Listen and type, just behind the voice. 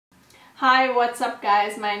Hi, what's up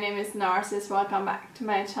guys? My name is Narciss. Welcome back to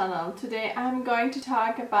my channel. Today I'm going to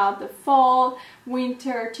talk about the fall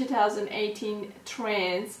winter 2018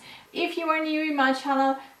 trends. If you are new in my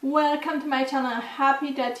channel, welcome to my channel. I'm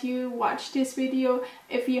happy that you watched this video.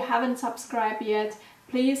 If you haven't subscribed yet,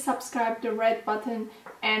 please subscribe the red button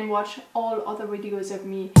and watch all other videos of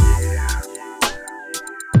me.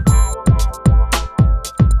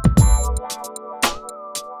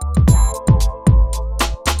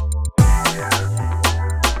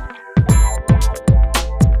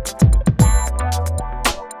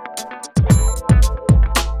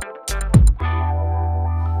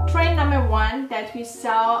 That we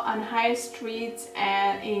saw on high streets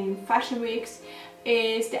and in fashion weeks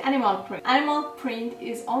is the animal print. Animal print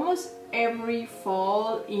is almost every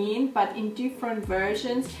fall in, but in different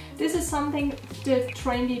versions. This is something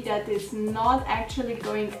trendy that is not actually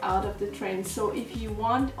going out of the trend. So if you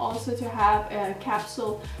want also to have a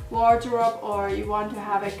capsule wardrobe or you want to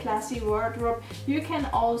have a classy wardrobe, you can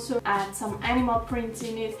also add some animal prints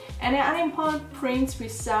in it. And the animal prints we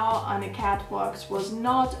saw on the catwalks was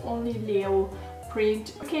not only Leo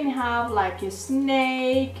print. You can have like a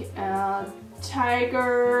snake,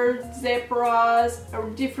 tiger, zebras, or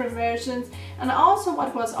different versions. And also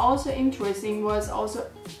what was also interesting was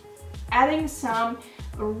also adding some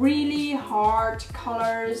really hard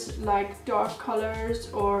colors like dark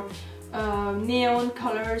colors or neon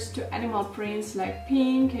colors to animal prints like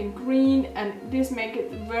pink and green, and this make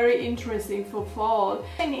it very interesting for fall.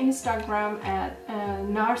 On Instagram at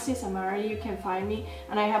Narcissamary you can find me,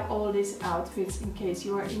 and I have all these outfits in case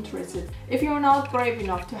you are interested. If you're not brave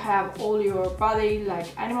enough to have all your body like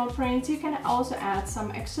animal prints, you can also add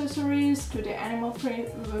some accessories to the animal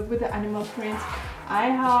print with the animal prints. I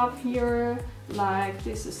have here like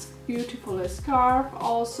this is beautiful scarf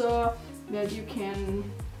also that you can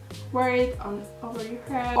wear it on over your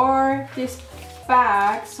head, or this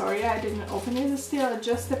bag. Sorry, I didn't open it still,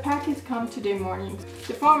 just the packet come today morning.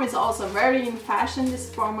 The form is also very in fashion,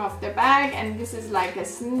 this form of the bag, and this is like a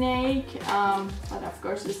snake, but of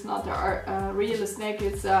course it's not a real snake,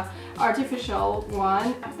 it's a artificial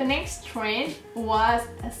one. The next trend was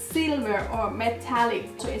a silver or metallic,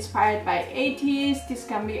 so inspired by 80s. This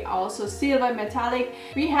can be also silver metallic.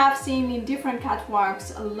 We have seen in different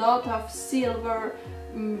catwalks a lot of silver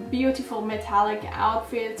beautiful metallic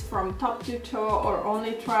outfits from top to toe, or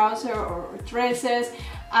only trouser or dresses,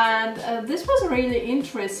 and this was really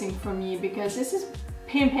interesting for me because this is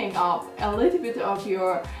pimping up a little bit of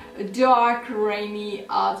your dark rainy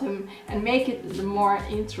autumn and make it more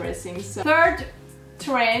interesting. So third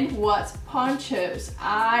trend was ponchos.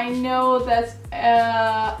 I know that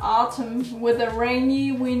autumn with the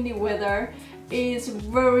rainy windy weather is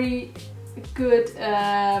very good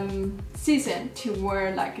season to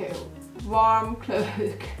wear like a warm clothes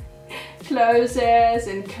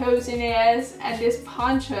and coziness, and these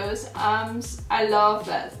ponchos, I love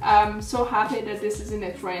that. I'm so happy that this is in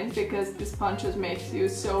a trend because this ponchos makes you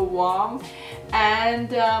so warm,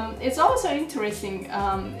 and it's also interesting.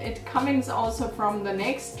 It comes also from the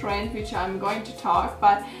next trend which I'm going to talk,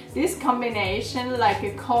 but this combination like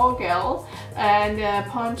a cowgirl and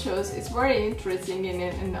ponchos is very interesting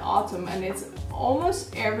in the autumn, and it's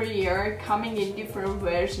almost every year coming in different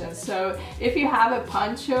versions. So if you have a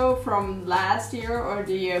poncho from last year or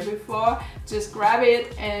the year before, just grab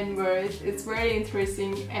it and wear it. It's very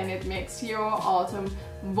interesting and it makes your autumn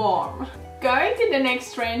warm. Going to the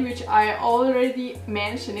next trend, which I already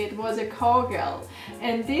mentioned, it was a cowgirl.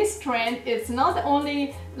 And this trend is not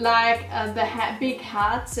only like the big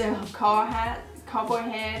hats, cowboy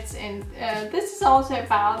hats, and this is also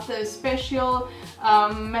about the special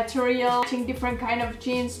material, different kind of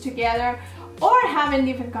jeans together, or having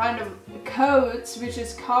different kind of coats, which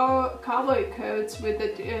is cowboy coats with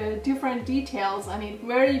the different details on it,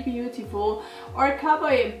 very beautiful, or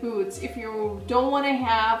cowboy boots. If you don't want to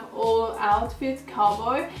have all outfit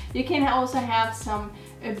cowboy, you can also have some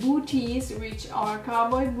booties which are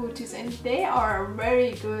cowboy booties, and they are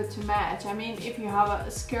very good to match. I mean, if you have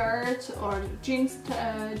a skirt or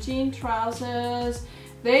jean trousers,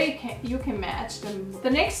 you can match them. The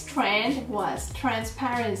next trend was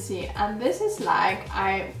transparency, and this is like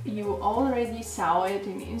you already saw it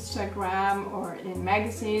in Instagram or in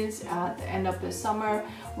magazines at the end of the summer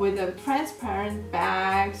with the transparent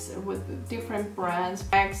bags with different brands,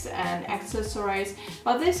 bags and accessories.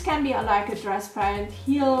 But this can be like a transparent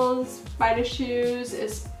heels by the shoes,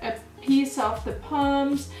 is a piece of the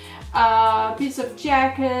pumps, a piece of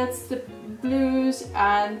jackets, the blues,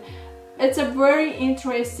 and it's a very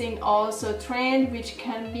interesting also trend which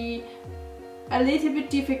can be a little bit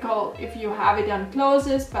difficult if you have it on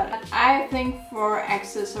clothes, but I think for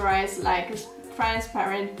accessories like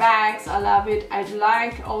transparent bags, I love it. I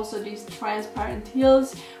like also these transparent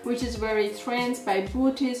heels, which is very trends by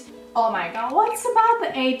booties. Oh my god, what's about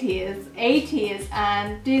the 80s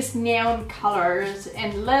and these neon colors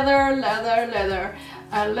and leather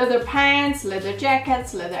pants, leather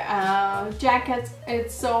jackets, jackets.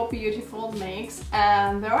 It's so beautiful mix,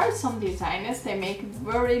 and there are some designers, they make it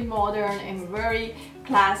very modern and very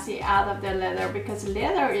classy out of the leather, because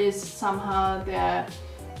leather is somehow the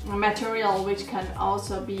material which can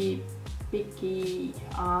also be picky,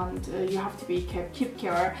 and you have to be keep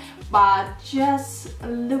care. But just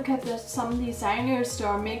look at some designers, they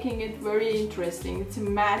are making it very interesting to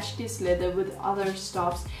match this leather with other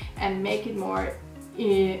stuffs and make it more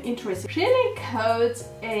interesting. Acrylic coats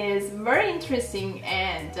is very interesting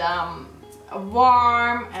and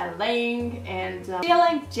warm and laying, and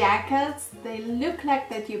feeling jackets, they look like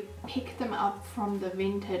that you pick them up from the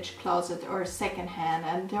vintage closet or secondhand,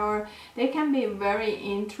 and they can be very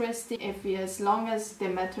interesting if as long as the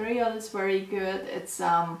material is very good. It's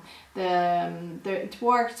it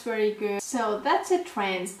works very good. So that's a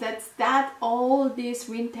trend. That's all these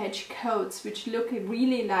vintage coats which look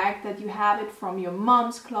really like that you have it from your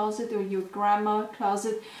mom's closet or your grandma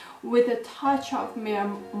closet, with a touch of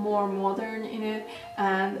more modern in it,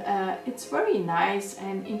 and it's very nice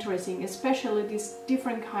and interesting, especially these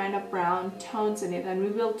different kind of brown tones in it, and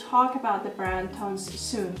we will talk about the brown tones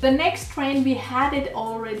soon. The next trend, we had it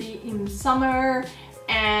already in summer,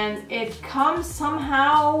 and it comes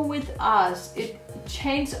somehow with us. It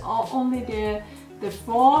changed only the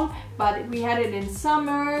form, but we had it in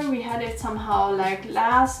summer, we had it somehow like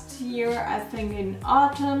last year, I think in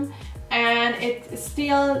autumn, and it's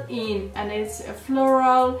still in, and it's a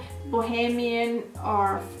floral bohemian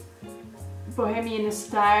or bohemian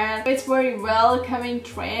style. It's very welcoming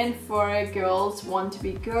trend for girls want to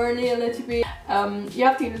be girly a little bit. You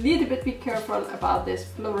have to a little bit be careful about this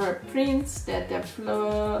floral prints, that the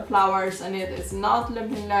flowers on it is not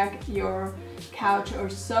looking like your couch or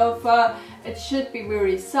sofa. It should be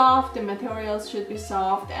very soft, the materials should be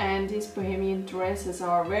soft, and these bohemian dresses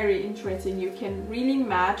are very interesting. You can really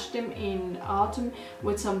match them in autumn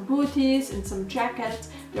with some booties and some jackets.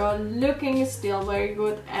 They're looking still very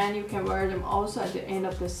good, and you can wear them also at the end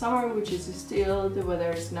of the summer, which is still, the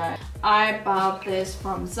weather is nice. I bought this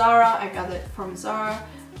from Zara, I got it from Zara.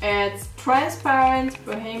 It's transparent,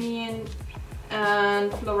 bohemian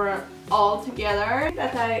and floral all together.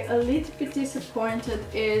 That I a little bit disappointed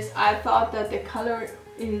is I thought that the color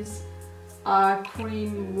is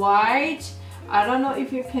cream white. I don't know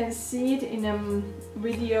if you can see it in a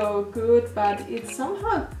video good, but it's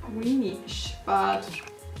somehow greenish, but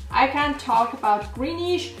I can't talk about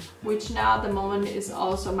greenish, which now at the moment is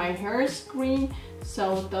also my hair is green,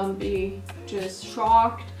 so don't be just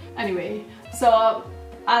shocked. Anyway, so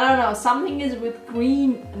I don't know, something is with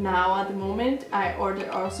green now at the moment. I ordered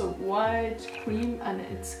also white cream and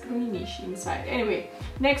it's greenish inside. Anyway,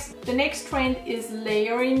 the next trend is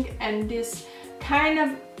layering, and this kind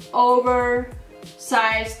of oversized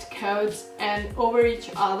coats and over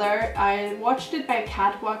each other. I watched it by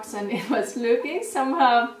catwalks and it was looking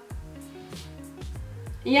somehow,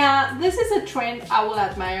 yeah, this is a trend I will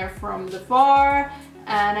admire from the far,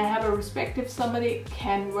 and I have a respect if somebody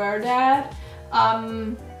can wear that.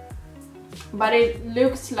 But it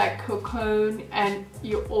looks like cocoon, and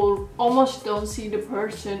you almost don't see the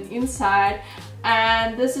person inside.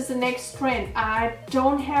 And this is the next trend. I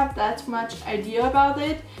don't have that much idea about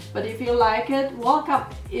it, but if you like it, welcome.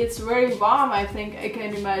 It's very warm, I think I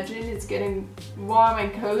can imagine. It's getting warm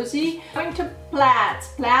and cozy. Going to plaids.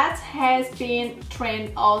 Plaids has been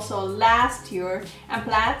trend also last year, and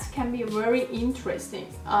plaids can be very interesting.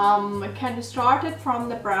 It can start it from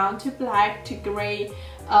the brown to black to gray.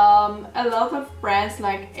 A lot of brands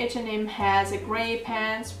like H&M has a gray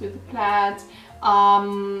pants with plaids.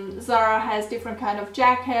 Zara has different kind of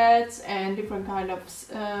jackets and different kind of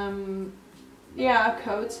yeah,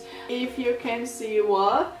 coats. If you can see,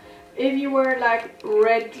 well, if you wear like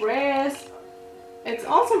red dress, it's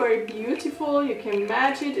also very beautiful. You can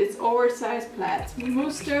match it. It's oversized plaids.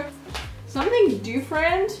 Muster, something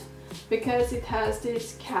different because it has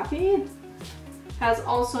this cappy. Has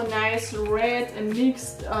also nice red and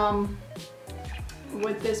mixed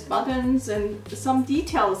with these buttons and some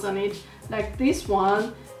details on it, like this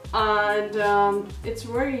one, and it's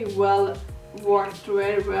very well worked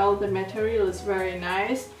very well. The material is very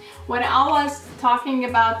nice. When I was talking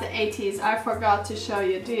about the 80s, I forgot to show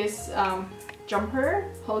you this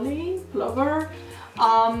jumper, pullover.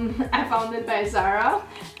 I found it by Zara,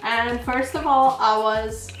 and first of all I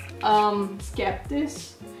was skeptic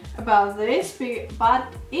about this,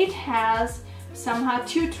 but it has somehow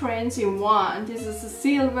two trends in one. This is a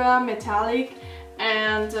silver metallic,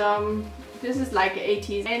 and this is like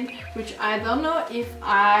 80s trend, which I don't know if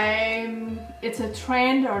it's a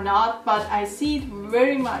trend or not, but I see it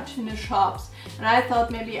very much in the shops, and I thought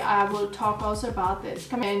maybe I will talk also about this.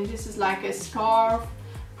 And this is like a scarf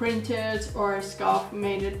printed, or a scarf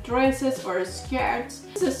made of dresses or skirts.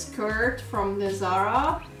 This is a skirt from the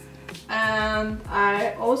Zara, and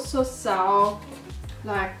I also saw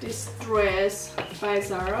like this dress by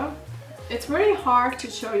Zara. It's very hard to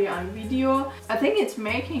show you on video. I think it's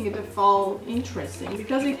making the fall interesting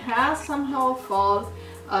because it has somehow fall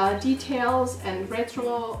details and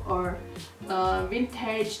retro or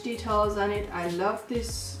vintage details on it. I love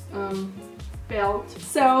this belt.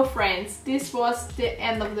 So friends, this was the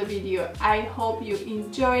end of the video. I hope you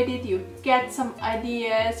enjoyed it. You get some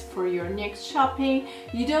ideas for your next shopping.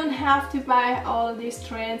 You don't have to buy all these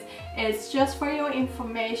trends. It's just for your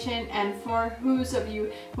information and for those of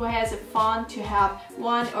you who has fun to have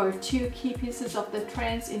one or two key pieces of the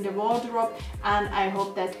trends in the wardrobe, and I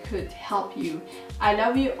hope that could help you. I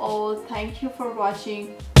love you all. Thank you for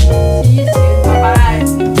watching. See you soon. Bye bye.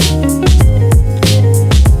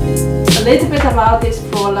 A little bit about this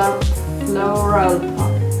floral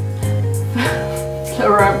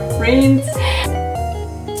prints.